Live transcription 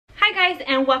guys,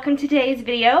 and welcome to today's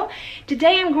video.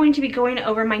 Today I'm going to be going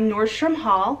over my Nordstrom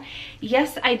haul.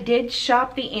 Yes, I did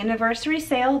shop the anniversary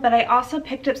sale, but I also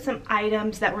picked up some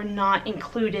items that were not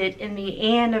included in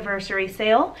the anniversary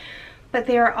sale, but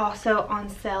they are also on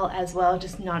sale as well,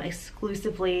 just not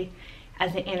exclusively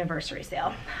as an anniversary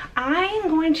sale. I'm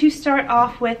going to start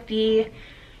off with the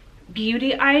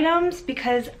beauty items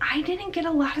because I didn't get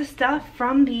a lot of stuff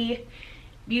from the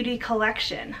beauty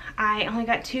collection. I only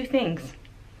got 2 things.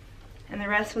 And the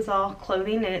rest was all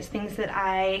clothing, and it's things that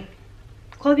I,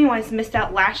 clothing-wise, missed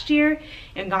out last year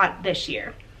and got this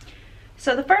year.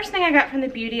 So the first thing I got from the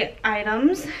beauty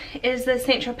items is the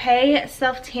St. Tropez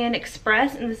Self Tan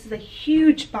Express, and this is a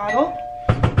huge bottle.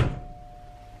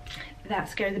 That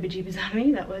scared the bejeebus out of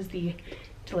me. That was the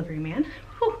delivery man.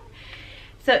 Whew.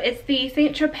 So it's the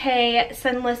St. Tropez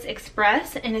Sunless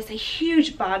Express, and it's a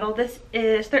huge bottle. This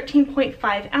is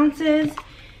 13.5 ounces.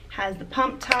 Has the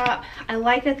pump top. I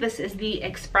like that this is the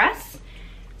Express,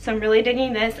 so I'm really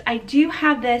digging this. I do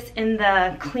have this in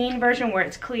the clean version where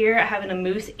it's clear. I have it in a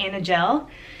mousse and a gel.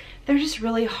 They're just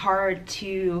really hard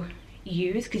to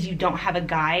use because you don't have a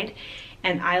guide,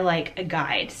 and I like a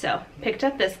guide, so picked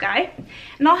up this guy.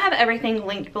 And I'll have everything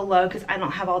linked below because I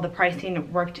don't have all the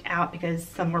pricing worked out because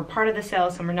some were part of the sale,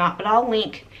 some were not, but I'll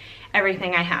link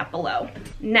everything I have below.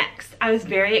 Next, I was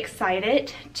very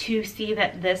excited to see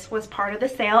that this was part of the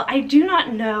sale. I do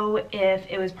not know if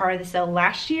it was part of the sale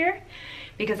last year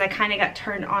because I kind of got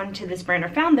turned on to this brand or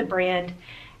found the brand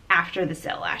after the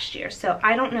sale last year. So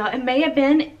I don't know. It may have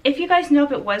been. If you guys know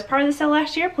if it was part of the sale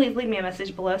last year, please leave me a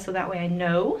message below so that way I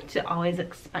know to always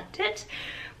expect it.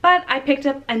 But I picked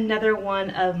up another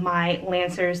one of my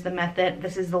Lancers, the Method.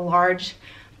 This is the large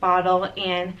bottle,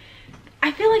 and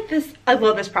I feel like this, I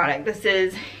love this product. This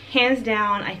is hands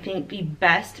down, I think, the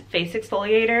best face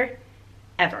exfoliator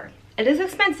ever. It is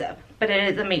expensive, but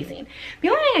it is amazing. The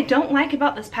only thing I don't like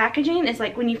about this packaging is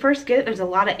like when you first get it, there's a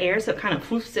lot of air, so it kind of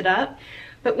floofs it up.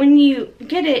 But when you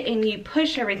get it and you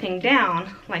push everything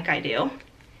down, like I do,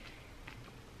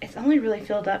 it's only really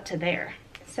filled up to there.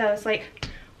 So it's like,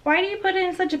 why do you put it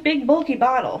in such a big bulky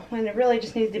bottle when it really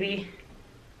just needs to be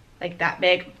like that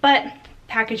big? But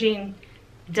packaging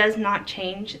does not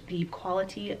change the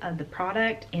quality of the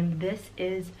product, and this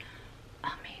is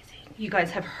amazing. You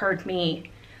guys have heard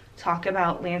me talk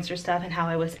about Lancer stuff and how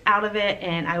I was out of it,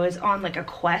 and I was on like a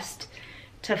quest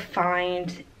to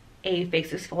find a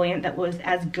face exfoliant that was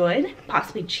as good,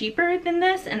 possibly cheaper than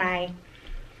this, and I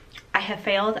have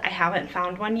failed. I haven't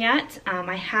found one yet.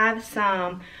 I have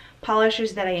some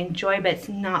polishers that I enjoy, but it's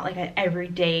not like an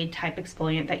everyday type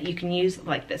exfoliant that you can use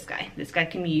like this guy. This guy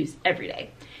can be used every day,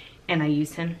 and I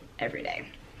use him every day.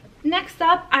 Next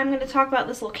up, I'm going to talk about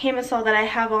this little camisole that I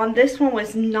have on. This one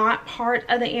was not part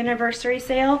of the anniversary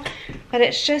sale, but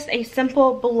it's just a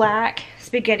simple black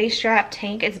spaghetti strap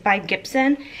tank. It's by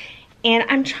Gibson, and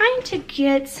I'm trying to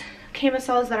get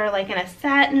camisoles that are like in a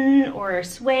satin or a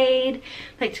suede,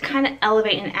 like to kind of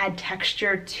elevate and add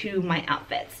texture to my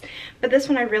outfits. But this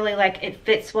one I really like. It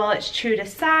fits well, it's true to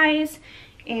size,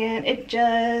 and it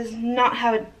does not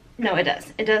have a, no, it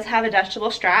does. It does have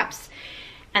adjustable straps.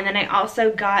 And then I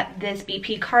also got this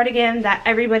BP cardigan that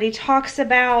everybody talks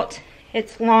about.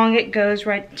 It's long, it goes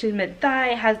right to mid-thigh,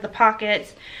 it has the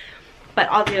pockets, but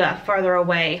I'll do a farther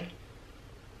away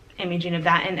imaging of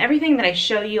that. And everything that I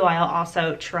show you, I'll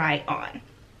also try on.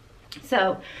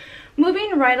 So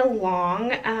moving right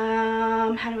along,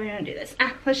 how do I want to do this?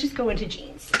 Let's just go into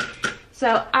jeans.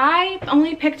 So I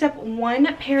only picked up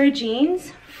 1 pair of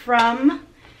jeans from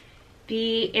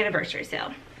the anniversary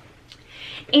sale,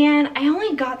 and I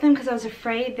only got them because I was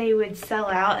afraid they would sell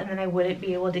out and then I wouldn't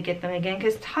be able to get them again,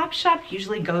 because Topshop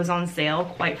usually goes on sale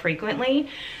quite frequently,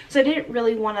 so I didn't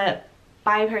really want to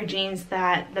buy a pair of jeans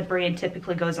that the brand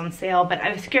typically goes on sale. But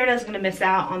I was scared I was going to miss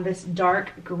out on this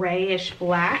dark grayish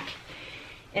black.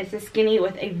 It's a skinny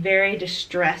with a very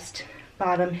distressed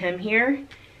bottom hem here.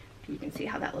 You can see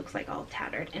how that looks like all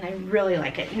tattered, and I really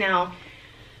like it. Now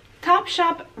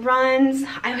Topshop runs,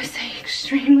 I would say,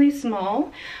 extremely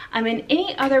small. In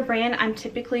any other brand, I'm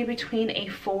typically between a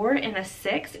 4 and a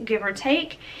 6, give or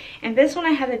take. And this one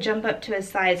I had to jump up to a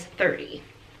size 30.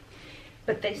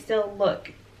 But they still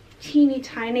look teeny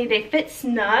tiny. They fit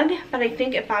snug, but I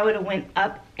think if I would have went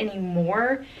up any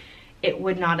more, it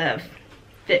would not have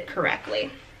fit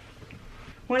correctly.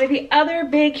 One of the other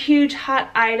big, huge, hot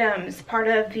items, part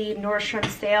of the Nordstrom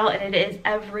sale, and it is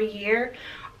every year,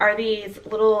 are these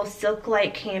little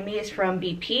silk-like camis from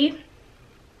BP.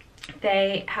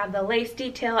 They have the lace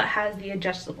detail, it has the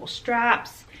adjustable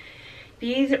straps.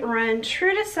 These run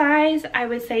true to size, I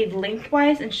would say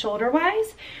lengthwise and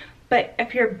shoulder-wise, But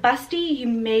if you're busty, you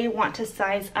may want to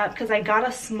size up because I got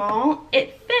a small.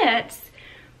 It fits,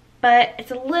 but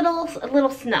it's a little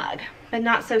snug, but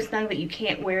not so snug that you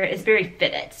can't wear it. It's very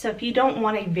fitted. So if you don't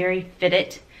want a very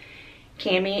fitted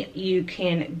cami, you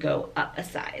can go up a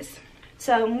size.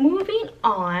 So moving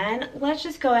on, let's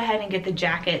just go ahead and get the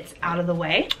jackets out of the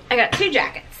way. I got 2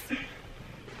 jackets.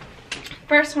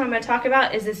 First one I'm going to talk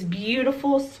about is this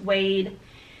beautiful suede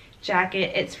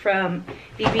jacket. It's from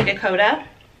BB Dakota.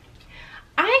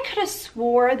 I could have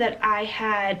swore that I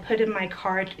had put in my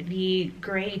cart the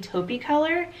gray taupey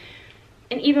color,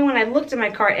 and even when I looked at my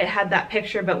cart it had that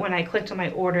picture, but when I clicked on my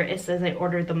order it says I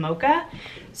ordered the mocha.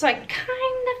 So I kind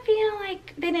of feel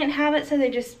like they didn't have it, so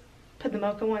they just put the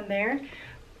mocha one there.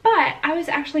 But I was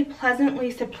actually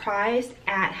pleasantly surprised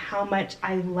at how much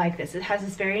I like this. It has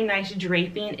this very nice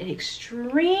draping. It's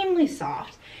extremely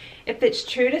soft. It fits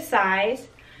true to size.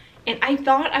 And I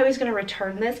thought I was going to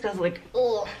return this because like,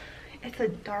 ugh, it's a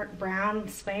dark brown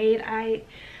suede. I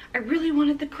really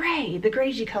wanted the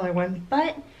grayy color one,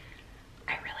 but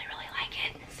I really like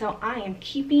it. So I am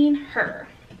keeping her.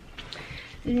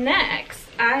 Next,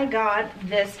 I got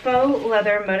this faux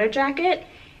leather moto jacket.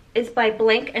 It's by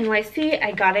Blank NYC.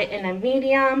 I got it in a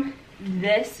medium.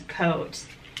 This coat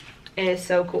is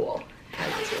so cool. It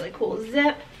has this really cool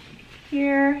zip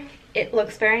here. It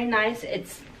looks very nice.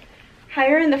 It's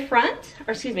higher in the front,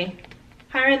 or excuse me,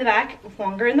 higher in the back,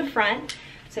 longer in the front.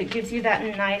 So it gives you that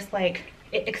nice, like,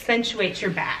 it accentuates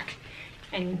your back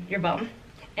and your bum.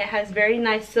 It has very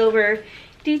nice silver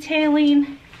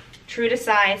detailing, true to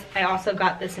size. I also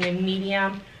got this in a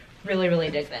medium. Really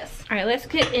dig this. All right, let's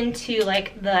get into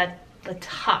like the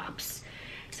tops.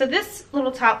 So this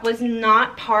little top was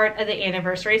not part of the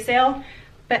anniversary sale,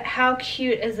 but how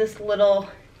cute is this little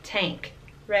tank?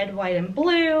 Red, white, and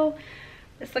blue.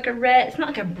 It's like a red, it's not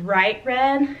like a bright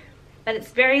red, but it's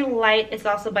very light. It's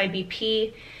also by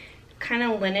BP, kind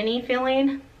of linen-y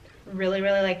feeling. Really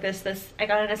like this. I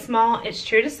got it in a small, it's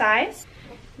true to size.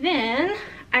 Then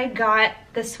I got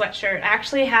the sweatshirt. I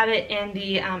actually have it in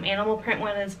the animal print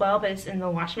one as well, but it's in the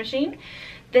wash machine.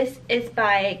 This is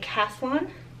by Caslon,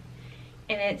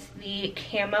 and it's the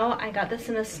camo. I got this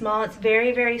in a small. It's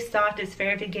very soft. It's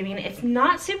very forgiving. It's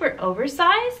not super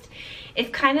oversized. It's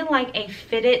kind of like a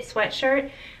fitted sweatshirt,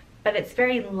 but it's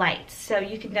very light. So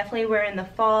you can definitely wear in the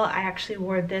fall. I actually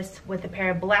wore this with a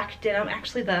pair of black denim,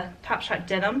 actually the Topshop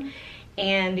denim,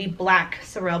 and the black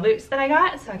Sorel boots that I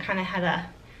got. So I kind of had a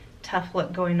tough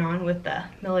look going on with the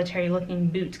military looking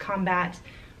boot combat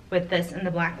with this and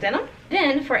the black denim.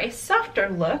 Then for a softer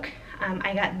look,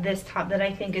 I got this top that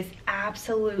I think is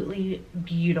absolutely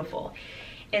beautiful.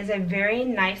 It's a very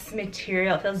nice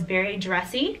material. It feels very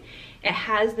dressy. It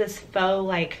has this faux,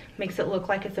 like, makes it look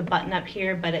like it's a button up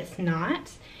here, but it's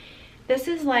not. This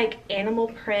is like animal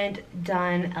print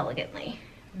done elegantly.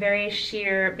 Very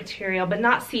sheer material, but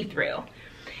not see-through.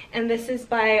 And this is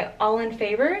by All in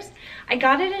Favors. I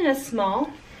got it in a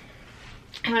small,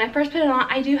 and when I first put it on,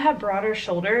 I do have broader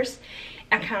shoulders.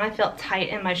 I kind of felt tight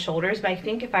in my shoulders, but I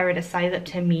think if I were to size up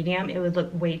to medium, it would look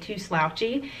way too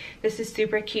slouchy. This is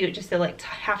super cute, just a like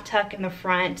half tuck in the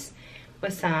front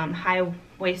with some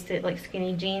high-waisted like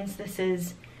skinny jeans. This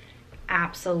is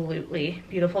absolutely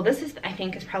beautiful. This is, I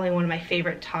think, is probably one of my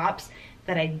favorite tops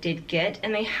that I did get,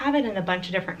 and they have it in a bunch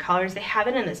of different colors. They have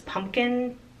it in this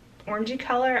pumpkin orangey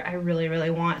color I really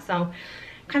want. So I'm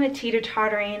kind of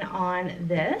teeter-tottering on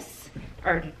this,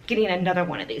 or getting another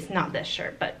one of these, not this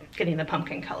shirt, but getting the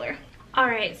pumpkin color. All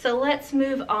right, so let's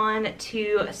move on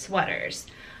to sweaters.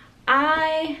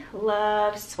 I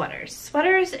love sweaters.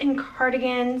 Sweaters and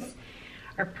cardigans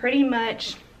are pretty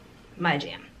much my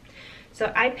jam.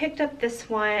 So I picked up this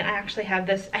one. I actually have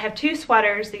this, I have 2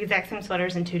 sweaters, the exact same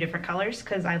sweaters in 2 different colors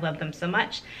because I love them so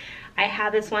much. I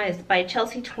have this one, it's by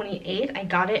Chelsea 28. I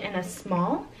got it in a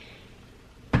small.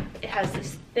 It has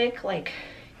this thick like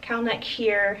cow neck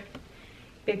here,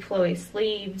 big flowy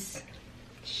sleeves.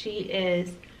 She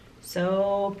is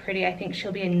so pretty. I think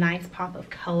she'll be a nice pop of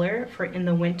color for in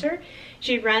the winter.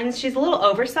 She's a little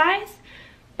oversized,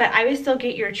 but I would still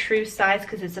get your true size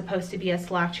because it's supposed to be a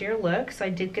slouchier look. So I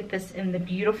did get this in the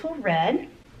beautiful red.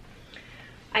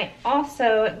 I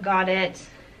also got it,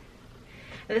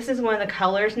 this is one of the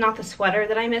colors, not the sweater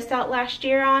that I missed out last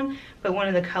year on, but one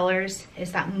of the colors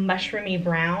is that mushroomy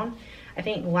brown. I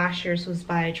think last year's was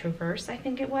by Traverse, I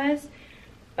think it was.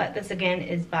 But this again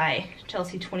is by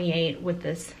Chelsea 28 with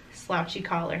this slouchy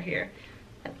collar here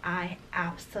that I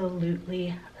absolutely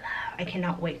love. I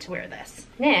cannot wait to wear this.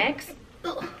 Next,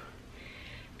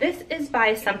 this is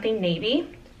by Something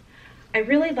Navy. I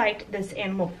really liked this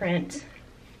animal print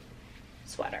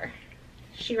sweater.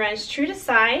 She runs true to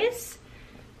size.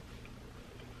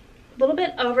 little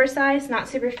bit oversized, not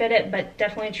super fitted, but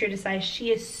definitely true to size.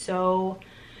 She is so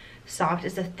soft.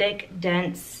 It's a thick,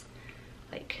 dense,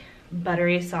 like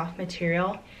buttery soft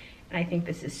material. And I think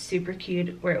this is super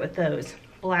cute. Wear it with those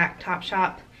black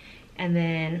Topshop and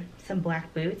then some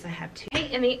black boots. I have two.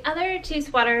 Okay, and the other two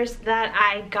sweaters that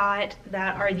I got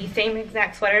that are the same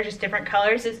exact sweater, just different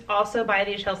colors, is also by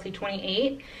the Chelsea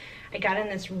 28. I got in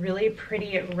this really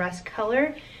pretty rust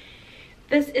color.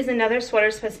 This is another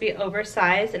sweater supposed to be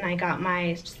oversized, and I got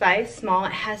my size small.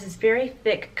 It has this very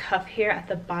thick cuff here at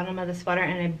the bottom of the sweater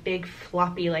and a big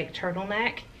floppy like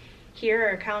turtleneck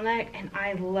here, or cowl neck, and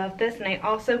I love this. And I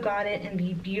also got it in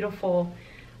the beautiful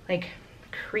like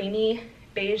creamy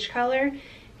beige color.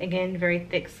 Again, very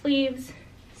thick sleeves,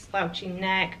 slouchy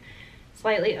neck,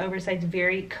 slightly oversized,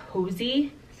 very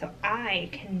cozy. So I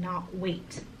cannot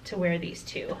wait to wear these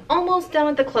two. Almost done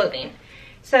with the clothing.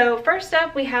 So first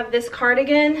up, we have this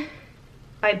cardigan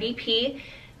by BP.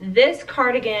 This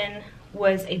cardigan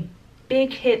was a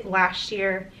big hit last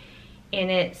year and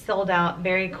it sold out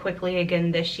very quickly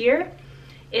again this year.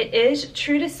 It is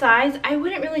true to size. I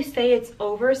wouldn't really say it's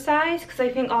oversized because I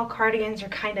think all cardigans are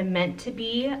kind of meant to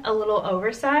be a little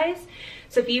oversized.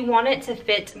 So if you want it to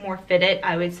fit more fitted,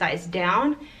 I would size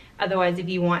down. Otherwise, if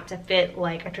you want to fit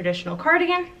like a traditional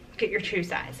cardigan, get your true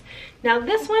size. Now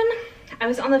this one, I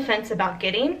was on the fence about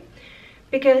getting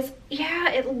because yeah,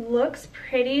 it looks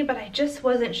pretty, but I just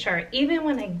wasn't sure. Even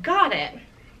when I got it,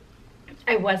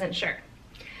 I wasn't sure.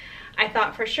 I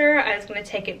thought for sure I was going to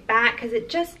take it back because it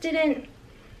just didn't,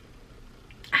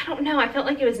 I don't know, I felt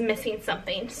like it was missing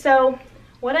something. So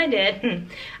what I did,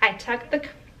 I tucked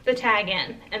the tag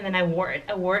in and then I wore it.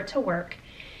 I wore it to work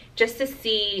just to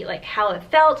see like how it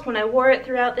felt when I wore it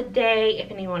throughout the day,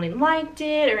 if anyone liked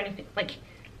it or anything. Like,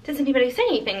 does anybody say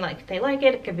anything like they like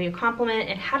it? It could be a compliment.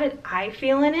 And how did I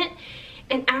feel in it?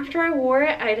 And after I wore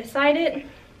it, I decided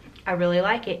I really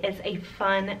like it. It's a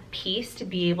fun piece to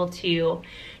be able to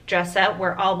dress up,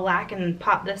 wear all black and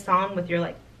pop this on with your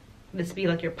like, this be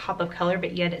like your pop of color,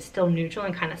 but yet it's still neutral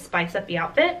and kind of spice up the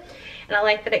outfit. And I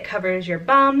like that it covers your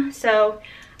bum, so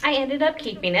I ended up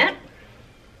keeping it.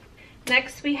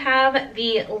 Next we have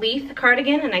the Leaf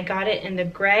cardigan, and I got it in the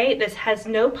gray. This has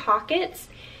no pockets.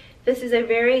 This is a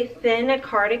very thin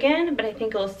cardigan, but I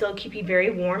think it'll still keep you very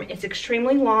warm. It's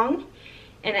extremely long,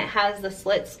 and it has the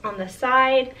slits on the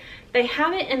side. They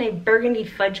have it in a burgundy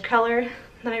fudge color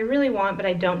that I really want, but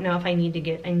I don't know if I need to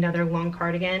get another long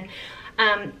cardigan.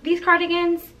 These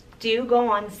cardigans do go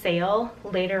on sale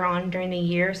later on during the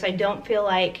year, so I don't feel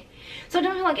like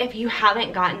if you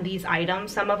haven't gotten these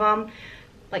items, some of them,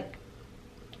 like,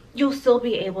 you'll still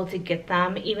be able to get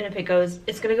them, even if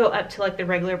it's gonna go up to like the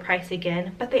regular price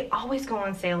again, but they always go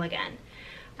on sale again.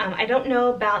 I don't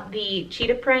know about the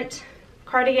cheetah print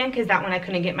cardigan because that one I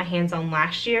couldn't get my hands on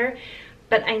last year,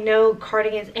 but I know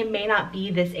cardigans, it may not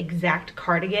be this exact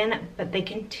cardigan, but they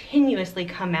continuously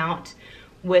come out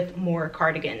with more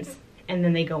cardigans and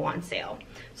then they go on sale.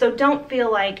 So don't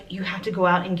feel like you have to go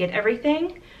out and get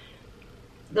everything.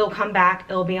 They'll come back,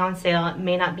 it'll be on sale. It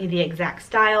may not be the exact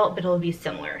style, but it'll be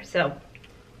similar. So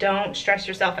don't stress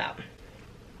yourself out.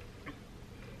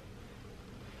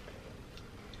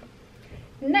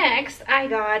 Next, I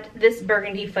got this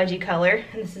burgundy fudgy color,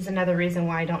 and this is another reason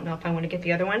why I don't know if I want to get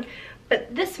the other one.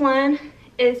 But this one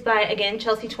is by, again,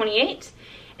 Chelsea 28,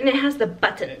 and it has the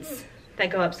buttons that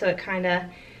go up, so it kind of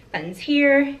buttons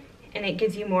here, and it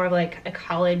gives you more of like a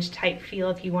college type feel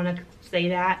if you want to say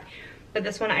that. But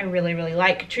this one I really, really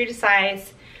like. True to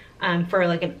size for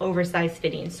like an oversized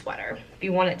fitting sweater. If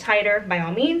you want it tighter, by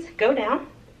all means, go down.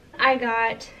 I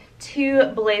got two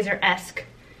blazer-esque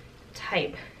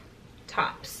type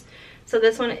tops. So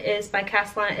this one is by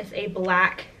Castellan. It's a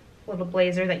black little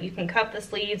blazer that you can cuff the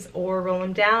sleeves or roll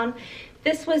them down.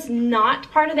 This was not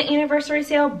part of the anniversary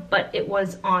sale, but it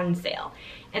was on sale.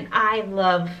 And I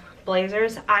love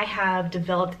blazers. I have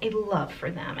developed a love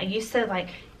for them. I used to like,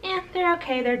 they're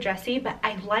okay, they're dressy, but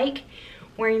I like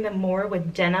wearing them more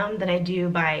with denim than I do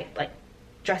by like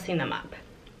dressing them up.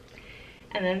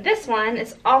 And then this one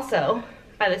is also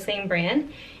by the same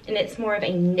brand, and it's more of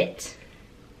a knit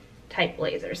type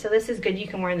blazer. So this is good. You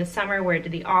can wear in the summer, wear it to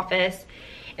the office,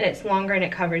 and it's longer and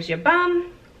it covers your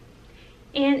bum.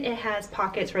 And it has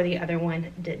pockets where the other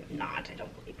one did not, I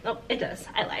don't believe. Oh, it does,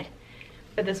 I lied.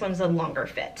 But this one's a longer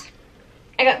fit.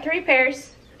 I got 3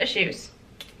 pairs of shoes.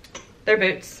 They're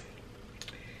boots,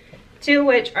 2 of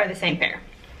which are the same pair.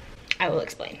 I will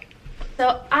explain.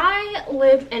 So I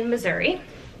live in Missouri.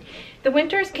 The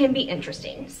winters can be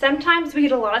interesting. Sometimes we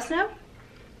get a lot of snow.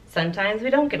 Sometimes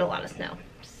we don't get a lot of snow.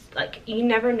 Like, you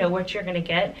never know what you're gonna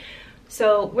get.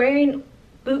 So wearing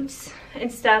boots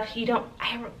and stuff,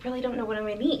 I really don't know what I'm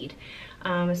gonna need.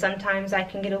 Sometimes I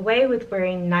can get away with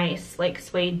wearing nice like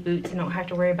suede boots and don't have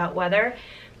to worry about weather.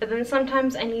 But then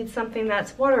sometimes I need something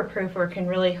that's waterproof or can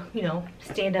really, you know,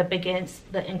 stand up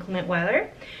against the inclement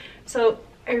weather. So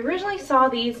I originally saw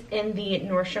these in the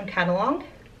Nordstrom catalog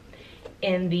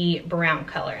in the brown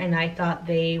color, and I thought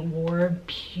they were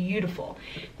beautiful.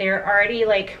 They're already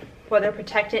like weather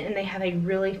protected, and they have a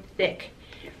really thick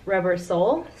rubber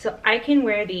sole. So I can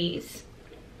wear these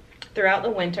throughout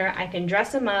the winter. I can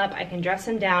dress them up, I can dress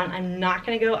them down. I'm not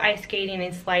gonna go ice skating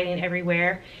and sliding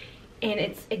everywhere. And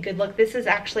it's a good look. This is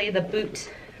actually the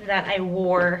boot that I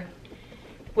wore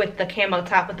with the camo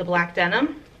top with the black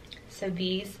denim. So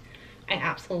these I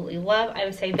absolutely love. I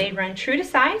would say they run true to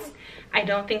size. I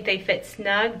don't think they fit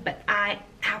snug, but I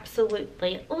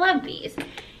absolutely love these.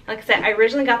 Like I said, I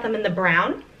originally got them in the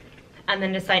brown and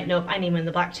then decided, nope, I need them in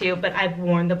the black too, but I've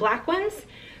worn the black ones.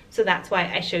 So that's why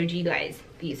I showed you guys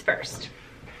these first.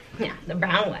 Yeah, the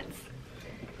brown ones.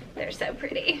 They're so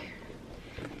pretty.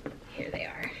 Here they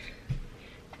are.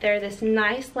 They're this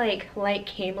nice, like, light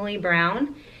camely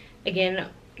brown. Again,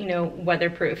 you know,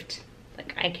 weatherproofed.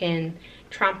 Like, I can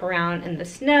tromp around in the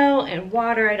snow and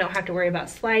water. I don't have to worry about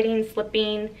sliding,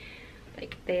 slipping.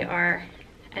 Like, they are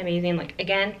amazing. Like,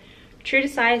 again, true to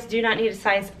size, do not need to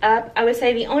size up. I would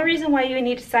say the only reason why you would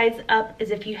need to size up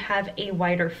is if you have a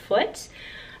wider foot.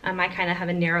 I kind of have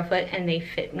a narrow foot and they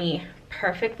fit me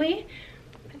perfectly.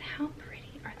 But how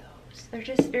pretty are those? They're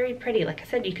just very pretty. Like I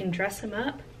said, you can dress them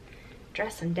up,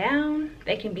 dress them down.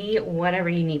 They can be whatever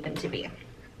you need them to be.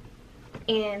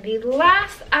 And the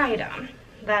last item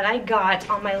that I got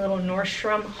on my little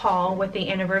Nordstrom haul with the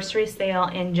anniversary sale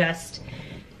and just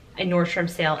a Nordstrom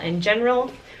sale in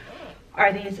general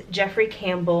are these Jeffrey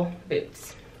Campbell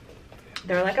boots.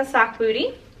 They're like a sock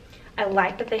bootie. I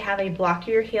like that they have a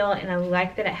blockier heel, and I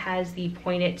like that it has the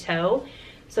pointed toe,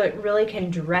 so it really can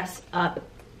dress up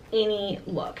any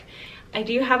look. I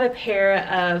do have a pair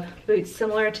of boots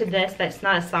similar to this that's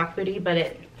not a sock bootie, but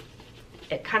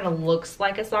it kind of looks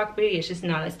like a sock bootie. It's just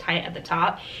not as tight at the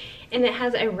top, and it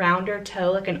has a rounder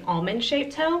toe, like an almond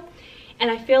shaped toe,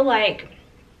 and I feel like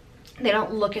they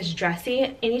don't look as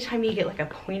dressy. Anytime you get like a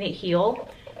pointed heel,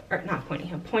 or not pointed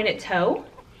heel, pointed toe,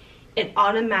 it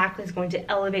automatically is going to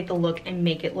elevate the look and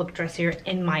make it look dressier,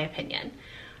 in my opinion.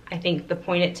 I think the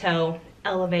pointed toe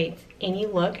elevates any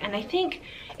look, and I think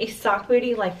a sock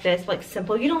bootie like this, like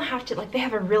simple, you don't have to, like, they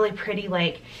have a really pretty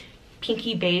like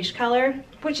pinky beige color,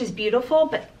 which is beautiful,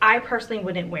 but I personally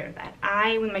wouldn't wear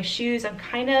that. With my shoes, I'm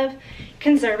kind of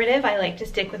conservative. I like to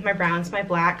stick with my browns, my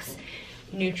blacks,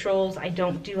 neutrals. I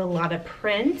don't do a lot of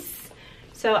prints.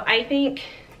 So I think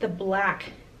the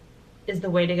black is the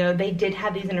way to go. They did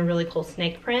have these in a really cool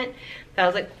snake print that I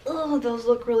was like, oh, those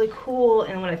look really cool.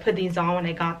 And when I put these on, when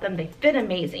I got them, they fit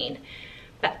amazing,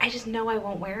 but I just know I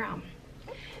won't wear them.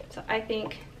 So I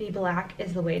think the black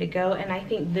is the way to go, and I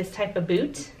think this type of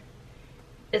boot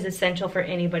is essential for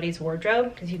anybody's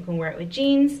wardrobe because you can wear it with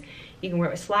jeans, you can wear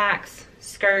it with slacks,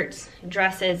 skirts,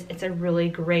 dresses. It's a really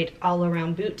great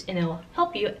all-around boot, and it'll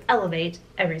help you elevate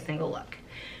every single look.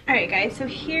 All right, guys, so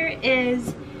here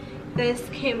is this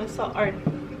camisole, or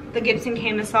the Gibson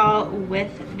camisole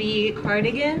with the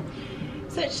cardigan.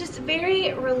 So it's just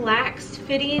very relaxed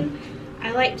fitting.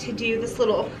 I like to do this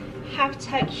little half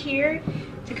tuck here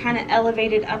to kind of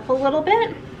elevate it up a little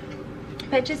bit,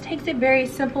 but it just takes a very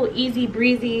simple, easy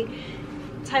breezy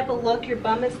type of look. Your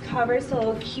bum is covered, so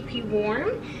it'll keep you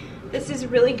warm. This is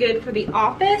really good for the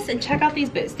office. And check out these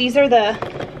boots. These are those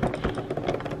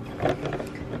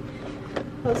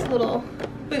little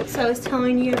boots I was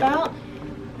telling you about.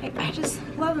 I just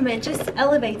love them. It just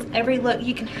elevates every look.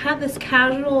 You can have this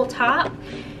casual top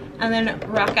and then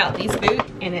rock out these boots,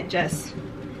 and it just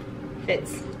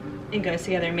fits and goes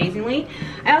together amazingly.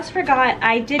 I also forgot,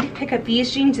 I did pick up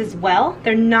these jeans as well.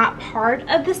 They're not part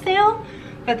of the sale,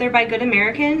 but they're by Good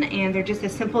American, and they're just a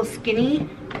simple skinny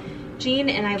jean,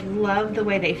 and I love the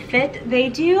way they fit. They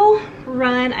do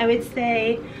run, I would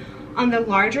say, on the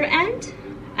larger end,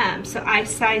 so I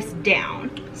sized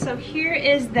down. So here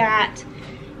is that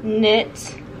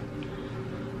knit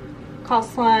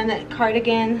Coslan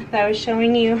cardigan that I was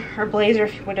showing you, or blazer,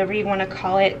 whatever you want to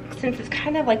call it. Since it's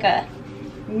kind of like a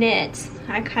knit,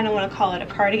 I kind of want to call it a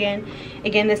cardigan.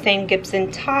 Again, the same Gibson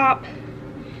top,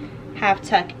 half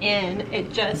tuck in.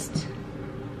 It just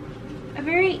a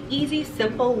very easy,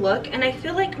 simple look, and I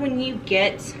feel like when you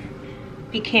get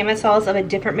the camisoles of a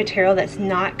different material that's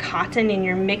not cotton and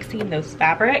you're mixing those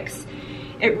fabrics,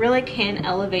 it really can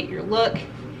elevate your look.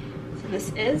 So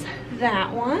this is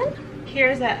that one.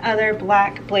 Here's that other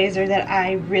black blazer that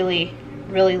I really,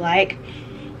 really like.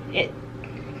 It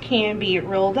can be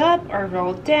rolled up or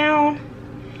rolled down.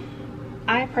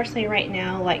 I personally right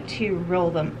now like to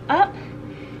roll them up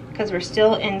because we're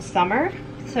still in summer,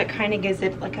 so it kind of gives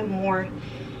it like a more,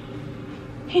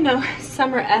 you know,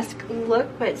 summer-esque look,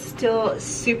 but still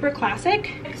super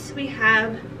classic. Next we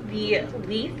have the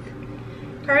Leaf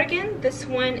cardigan. This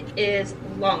one is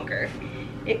longer.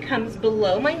 It comes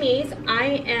below my knees.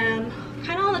 I am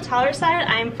kind of on the taller side.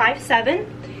 I am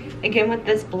 5'7". Again, with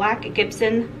this black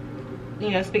Gibson, you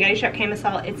know, spaghetti strap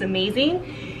camisole, it's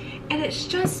amazing. And it's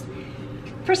just,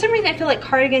 for some reason I feel like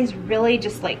cardigans really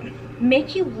just like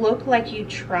make you look like you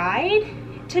tried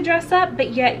to dress up,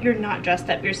 but yet you're not dressed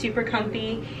up. You're super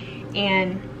comfy,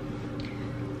 and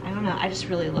I don't know, I just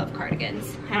really love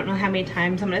cardigans. I don't know how many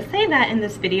times I'm gonna say that in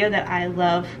this video that I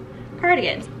love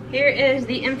cardigans. Here is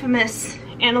the infamous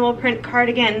animal print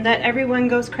cardigan that everyone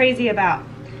goes crazy about.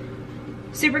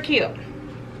 Super cute.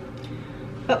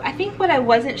 But I think what I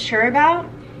wasn't sure about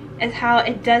is how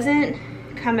it doesn't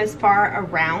come as far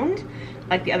around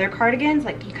like the other cardigans.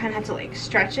 Like you kind of have to like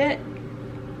stretch it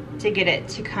to get it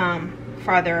to come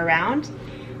farther around.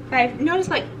 But I've noticed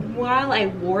like while I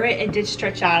wore it, it did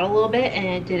stretch out a little bit and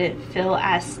it didn't feel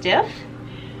as stiff.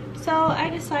 So I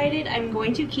decided I'm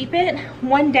going to keep it.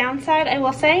 One downside I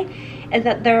will say is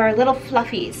that there are little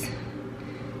fluffies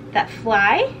that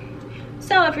fly.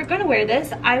 So if you're gonna wear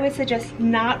this, I would suggest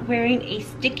not wearing a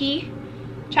sticky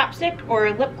chapstick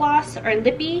or lip gloss or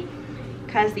lippy,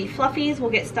 because the fluffies will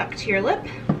get stuck to your lip.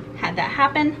 Had that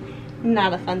happen,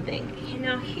 not a fun thing.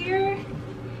 Now here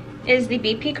is the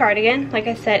BP cardigan. Like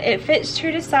I said, it fits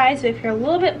true to size, but if you're a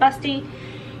little bit busty,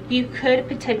 you could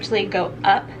potentially go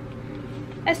up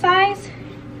a size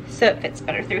so it fits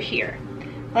better through here.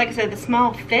 Like I said, the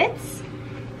small fits.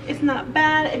 It's not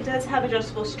bad. It does have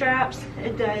adjustable straps.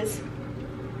 It does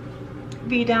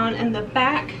be down in the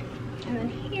back. And then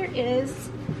here is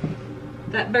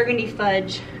that burgundy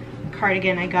fudge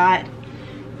cardigan I got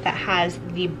that has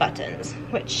the buttons,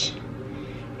 which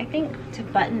I think to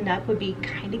button up would be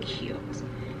kind of cute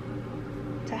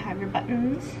to have your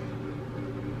buttons.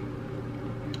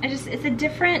 It's a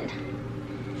different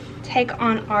take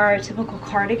on our typical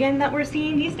cardigan that we're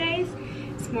seeing these days.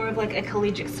 It's more of like a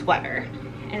collegiate sweater,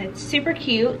 and it's super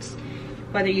cute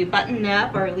whether you button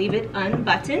up or leave it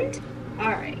unbuttoned.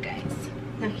 All right guys,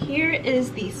 now here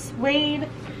is the suede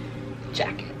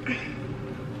jacket.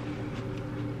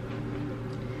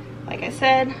 Like I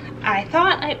said, I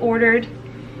thought I ordered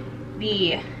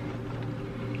the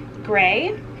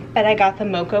gray, but I got the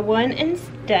mocha one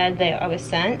instead that I was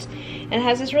sent. And it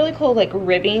has this really cool like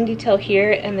ribbing detail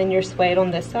here, and then your suede on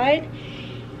this side.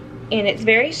 And it's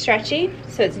very stretchy,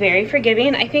 so it's very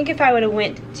forgiving. I think if I would have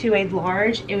went to a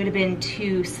large, it would have been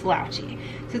too slouchy.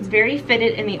 So it's very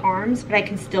fitted in the arms, but I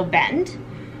can still bend,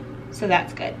 so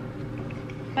that's good.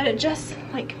 But it just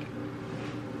like,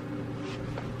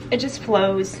 it just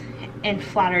flows and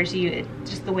flatters you,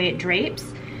 just the way it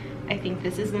drapes. I think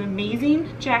this is an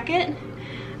amazing jacket.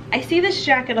 I see this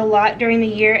jacket a lot during the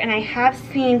year, and I have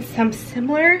seen some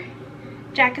similar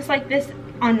jackets like this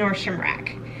on Nordstrom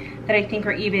rack that I think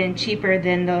are even cheaper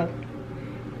than the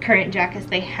current jackets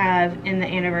they have in the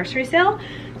anniversary sale.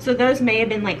 So those may have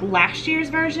been like last year's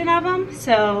version of them,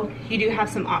 so you do have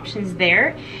some options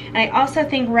there. And I also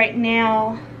think right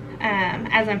now,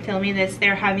 as I'm filming this,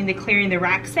 they're having the clearing the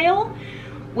rack sale,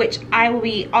 which I will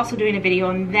be also doing a video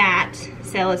on that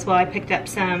sale as well. I picked up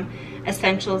some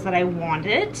essentials that I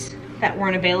wanted that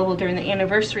weren't available during the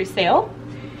anniversary sale.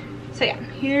 So yeah,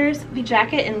 here's the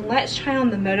jacket, and let's try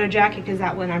on the Moto jacket because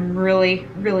that one I'm really,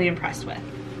 really impressed with.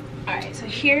 All right, so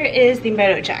here is the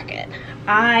Moto jacket.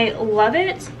 I love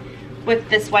it with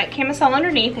this white camisole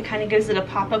underneath. It kind of gives it a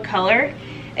pop of color.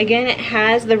 Again, it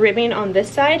has the ribbing on this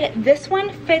side. This one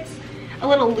fits a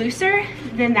little looser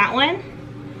than that one.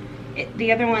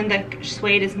 The other one, the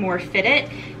suede, is more fitted.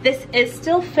 This is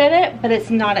still fitted, but it's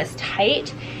not as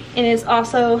tight, and is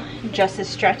also just as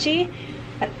stretchy.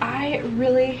 But I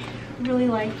really, really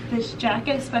like this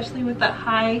jacket, especially with the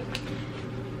high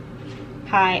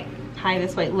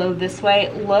this way, low this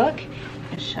way look.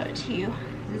 I'll show it to you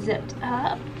zipped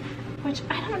up, which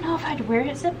I don't know if I'd wear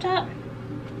it zipped up.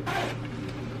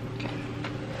 Okay.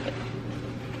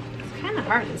 It's kind of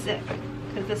hard to zip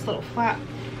because this little flap,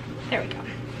 there we go.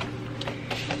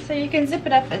 So you can zip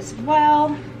it up as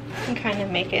well and kind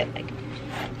of make it like,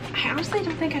 I honestly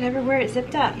don't think I'd ever wear it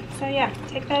zipped up. So yeah,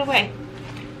 take that away.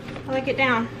 I like it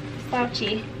down,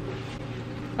 slouchy,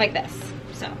 like this.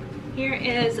 So here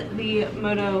is the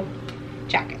Moto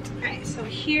jacket. All right, so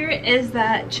here is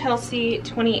that Chelsea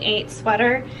 28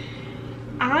 sweater.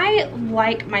 I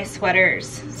like my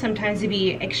sweaters sometimes to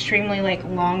be extremely like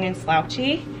long and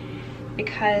slouchy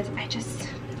because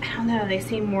I don't know, they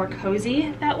seem more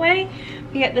cozy that way.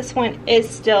 But yet this one is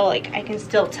still like, I can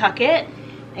still tuck it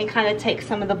and kind of take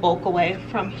some of the bulk away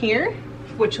from here,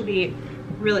 which will be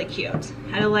really cute.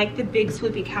 I like the big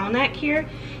swoopy cowl neck here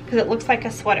because it looks like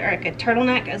a sweater, like a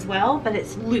turtleneck as well, but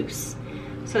it's loose.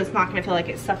 So it's not gonna feel like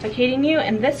it's suffocating you.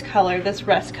 And this color, this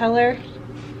rust color,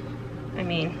 I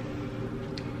mean,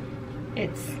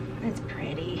 it's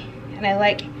pretty. And I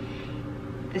like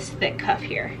this thick cuff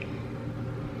here.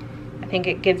 I think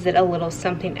it gives it a little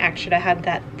something extra to have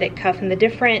that thick cuff. And the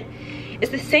different,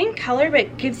 it's the same color, but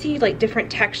it gives you like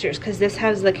different textures because this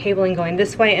has the cabling going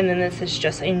this way and then this is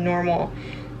just a normal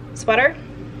sweater.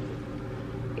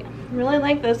 Yeah, really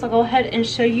like this. I'll go ahead and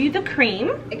show you the cream.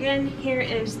 Again, here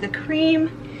is the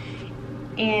cream.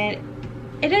 And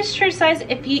it is true size.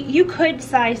 If you could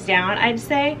size down, I'd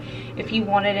say, if you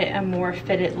wanted it a more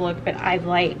fitted look, but I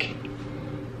like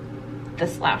the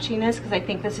slouchiness because I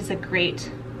think this is a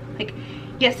great, like,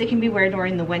 yes, it can be worn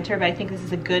during the winter, but I think this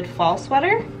is a good fall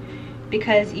sweater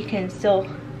because you can still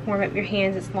warm up your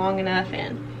hands. It's long enough,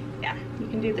 and yeah, you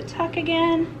can do the tuck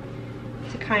again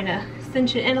to kind of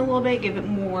cinch it in a little bit, give it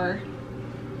more,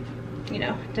 you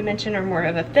know, dimension or more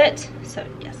of a fit. So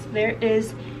yes, there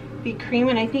is the cream,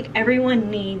 and I think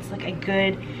everyone needs like a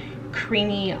good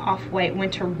creamy off-white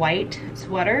winter white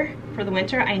sweater for the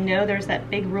winter. I know there's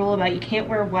that big rule about you can't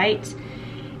wear white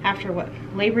after what,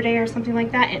 Labor Day or something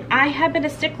like that, and I have been a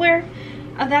stickler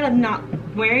of that, of not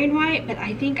wearing white, but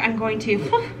I think I'm going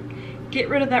to get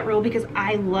rid of that rule because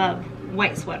I love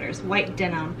white sweaters, white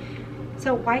denim.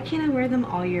 So why can't I wear them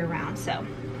all year round? So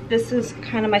this is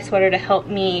kind of my sweater to help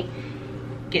me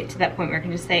get to that point where I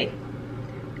can just say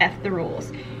F the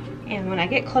rules. And when I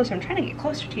get closer, I'm trying to get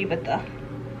closer to you, but the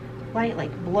light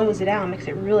like blows it out, makes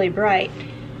it really bright.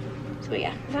 So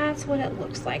yeah, that's what it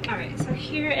looks like. All right, so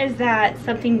here is that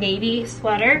something navy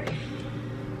sweater.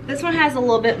 This one has a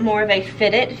little bit more of a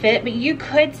fitted fit, but you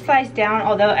could size down,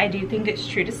 although I do think it's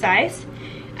true to size.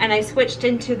 And I switched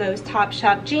into those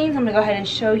Topshop jeans. I'm gonna go ahead and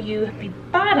show you the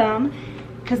bottom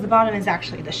because the bottom is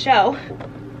actually the show.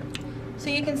 So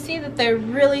you can see that they're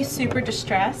really super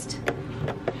distressed.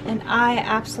 And I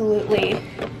absolutely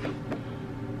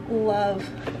love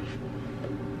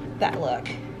that look,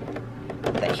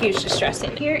 that huge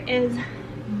distressing. Here is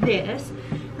this.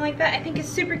 I like that. I think it's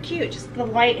super cute. Just the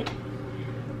light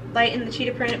in the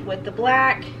cheetah print with the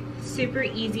black. Super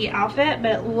easy outfit,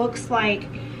 but it looks like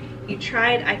you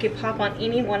tried. I could pop on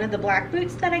any one of the black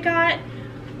boots that I got,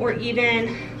 or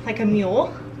even like a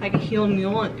mule, like a heeled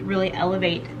mule, and really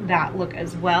elevate that look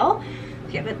as well.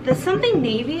 Yeah, but the something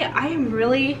navy, I am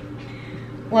really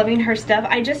loving her stuff.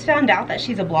 I just found out that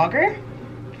she's a blogger.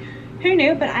 Who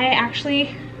knew? But I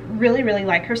actually really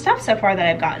like her stuff so far that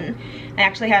I've gotten. I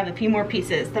actually have a few more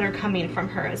pieces that are coming from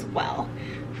her as well.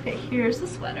 Okay, here's the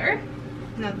sweater.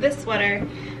 Now this sweater,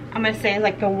 I'm gonna say is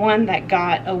like the one that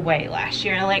got away last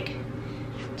year. I like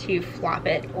to flop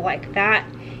it like that.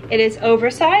 It is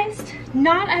oversized,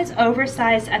 not as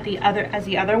oversized as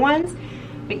the other ones,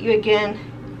 but you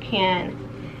again can,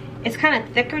 it's kind of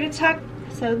thicker to tuck.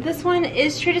 So this one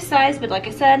is true to size, but like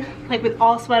I said, like with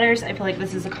all sweaters, I feel like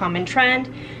this is a common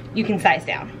trend. You can size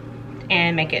down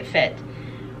and make it fit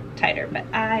tighter, but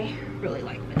I really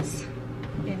like this.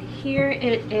 And here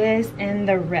it is in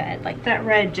the red. Like that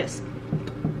red just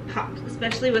popped,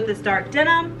 especially with this dark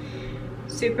denim.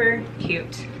 Super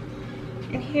cute.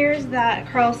 And here's that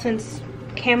Carlson's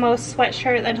camo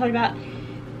sweatshirt that I told you about.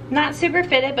 Not super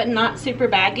fitted, but not super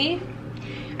baggy.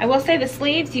 I will say the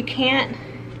sleeves, you can't,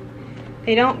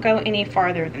 they don't go any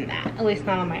farther than that, at least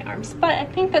not on my arms. But I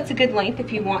think that's a good length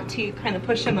if you want to kind of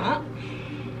push them up.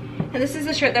 And this is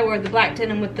a shirt that wore the black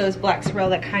denim with those black swirl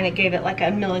that kind of gave it like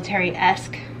a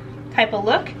military-esque type of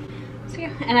look. So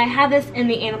yeah, and I have this in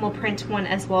the animal print one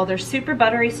as well. They're super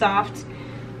buttery soft.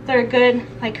 They're a good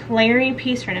like layering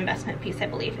piece for an investment piece, I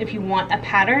believe. If you want a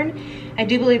pattern, I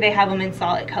do believe they have them in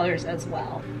solid colors as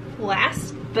well.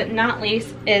 Last but not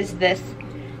least is this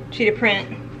cheetah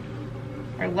print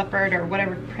or leopard or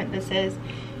whatever print this is.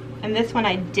 And this one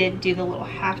I did do the little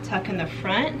half tuck in the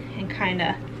front and kind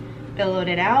of billowed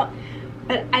it out.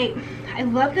 But I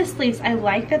love the sleeves. I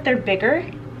like that they're bigger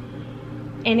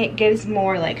and it gives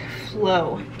more like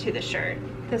flow to the shirt.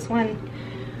 This one,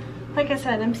 like I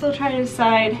said, I'm still trying to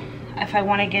decide if I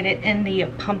want to get it in the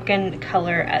pumpkin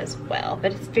color as well.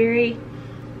 But it's very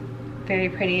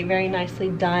pretty, very nicely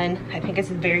done. I think it's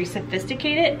very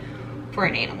sophisticated for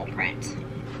an animal print.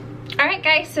 Alright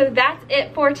guys, so that's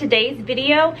it for today's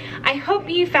video. I hope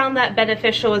you found that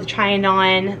beneficial with trying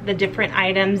on the different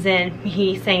items and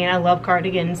me saying I love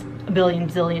cardigans a billion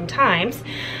zillion times.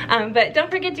 But don't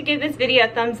forget to give this video a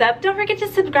thumbs up. Don't forget to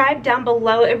subscribe down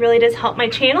below. It really does help my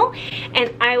channel.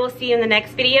 And I will see you in the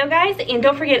next video, guys. And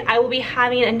don't forget, I will be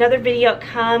having another video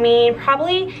coming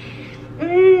probably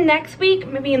next week,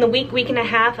 maybe in the week and a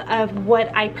half, of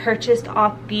what I purchased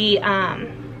off the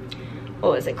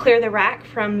what was it, Clear the Rack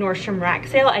from Nordstrom rack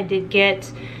sale. I did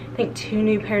get, I think, 2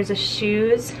 new pairs of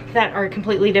shoes that are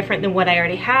completely different than what I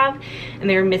already have, and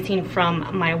they were missing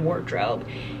from my wardrobe,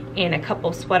 and a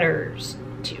couple sweaters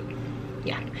too.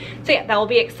 Yeah, so yeah, that will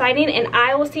be exciting, and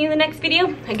I will see you in the next video.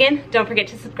 Again, don't forget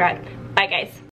to subscribe. Bye guys.